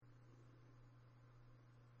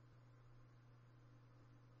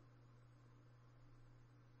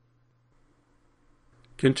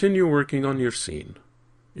Continue working on your scene.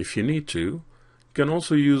 If you need to, you can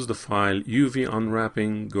also use the file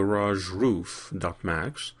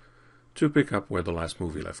UVUnwrappingGarageRoof.max to pick up where the last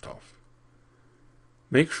movie left off.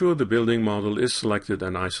 Make sure the building model is selected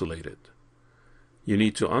and isolated. You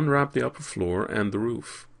need to unwrap the upper floor and the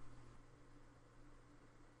roof.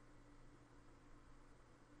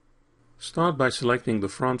 Start by selecting the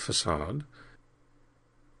front facade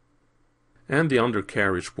and the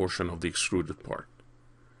undercarriage portion of the extruded part.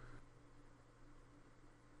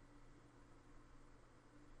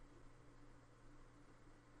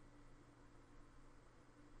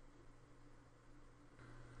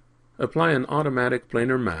 Apply an automatic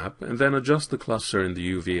planar map and then adjust the cluster in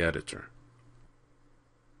the UV editor.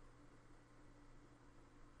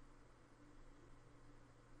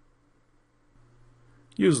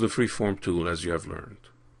 Use the freeform tool as you have learned.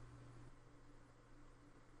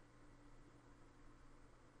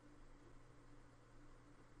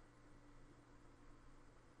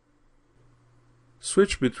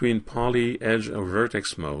 Switch between poly, edge, or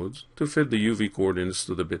vertex modes to fit the UV coordinates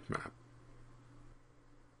to the bitmap.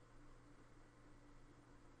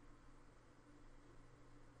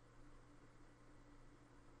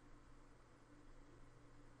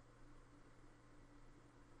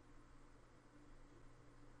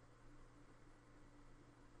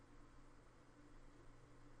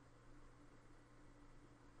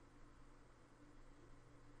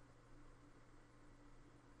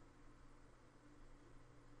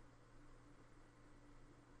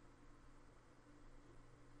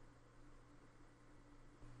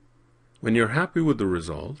 When you're happy with the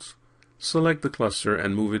results, select the cluster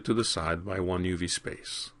and move it to the side by 1 UV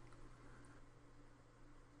space.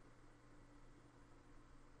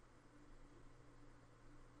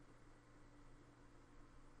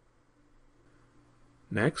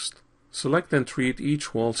 Next, select and treat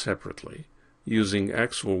each wall separately, using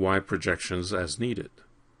X or Y projections as needed.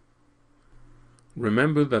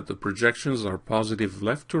 Remember that the projections are positive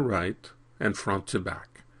left to right and front to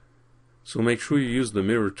back, so make sure you use the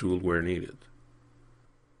mirror tool where needed.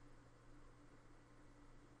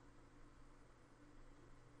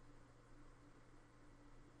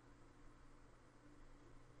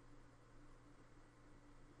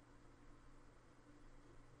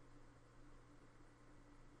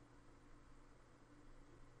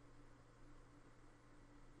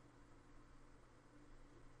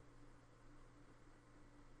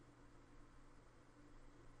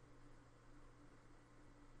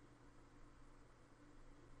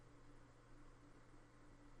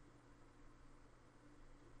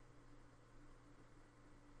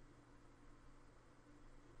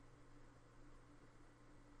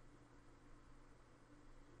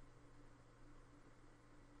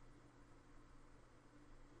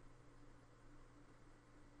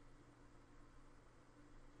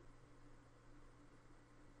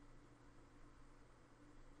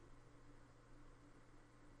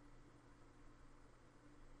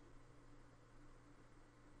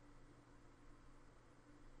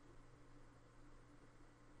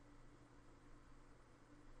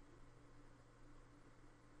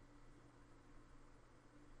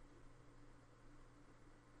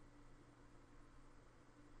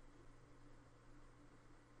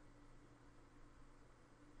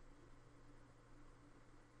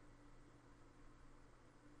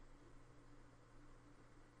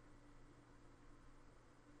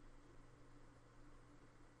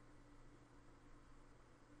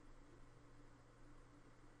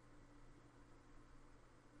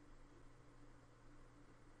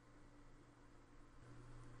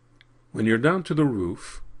 When you're down to the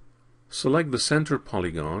roof, select the center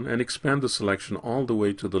polygon and expand the selection all the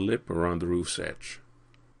way to the lip around the roof's edge.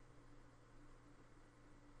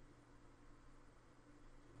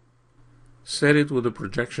 Set it with a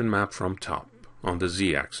projection map from top on the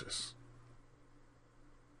Z-axis.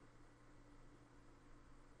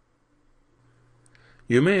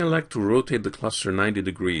 You may elect to rotate the cluster 90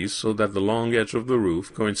 degrees so that the long edge of the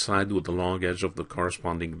roof coincides with the long edge of the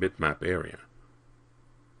corresponding bitmap area.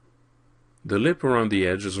 The lip around the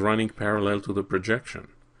edge is running parallel to the projection.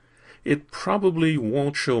 It probably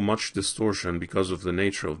won't show much distortion because of the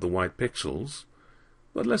nature of the white pixels,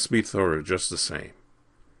 but let's be thorough just the same.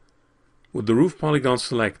 With the roof polygon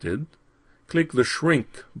selected, click the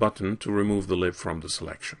Shrink button to remove the lip from the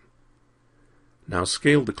selection. Now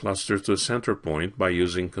scale the cluster to a center point by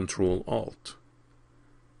using Ctrl-Alt.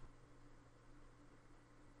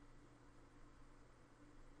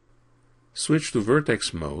 Switch to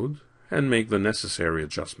vertex mode and make the necessary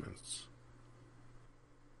adjustments.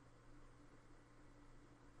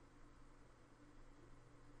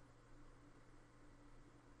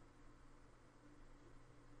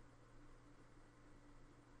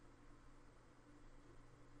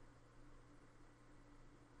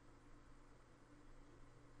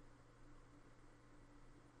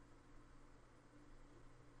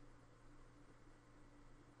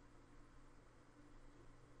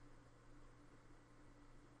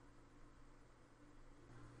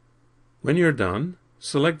 When you're done,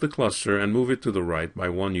 select the cluster and move it to the right by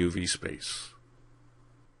 1 UV space.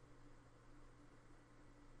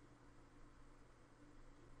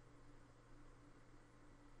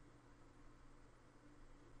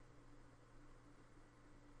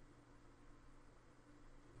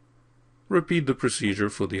 Repeat the procedure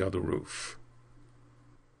for the other roof.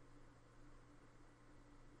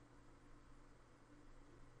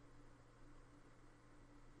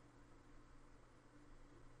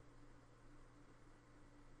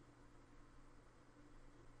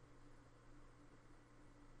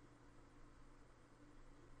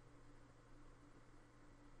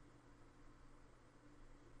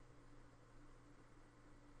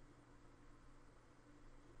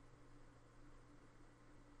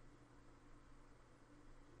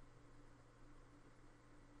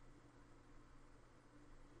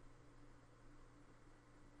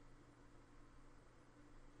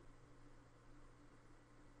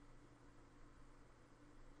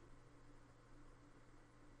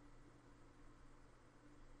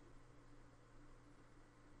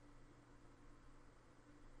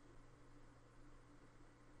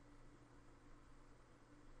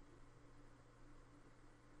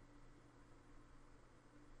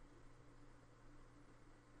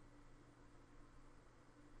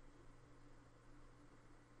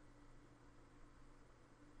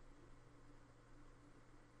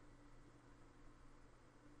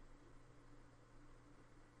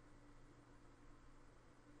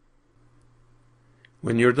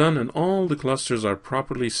 When you're done and all the clusters are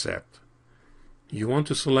properly set, you want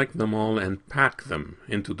to select them all and pack them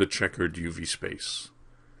into the checkered UV space.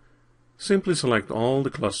 Simply select all the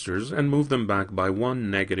clusters and move them back by 1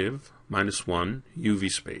 negative -1 UV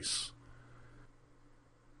space.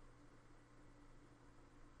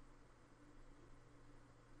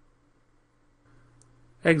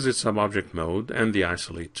 Exit Subobject Mode and the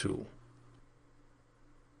Isolate tool.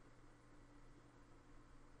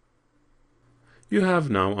 You have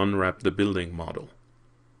now unwrapped the building model.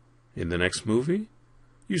 In the next movie,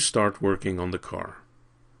 you start working on the car.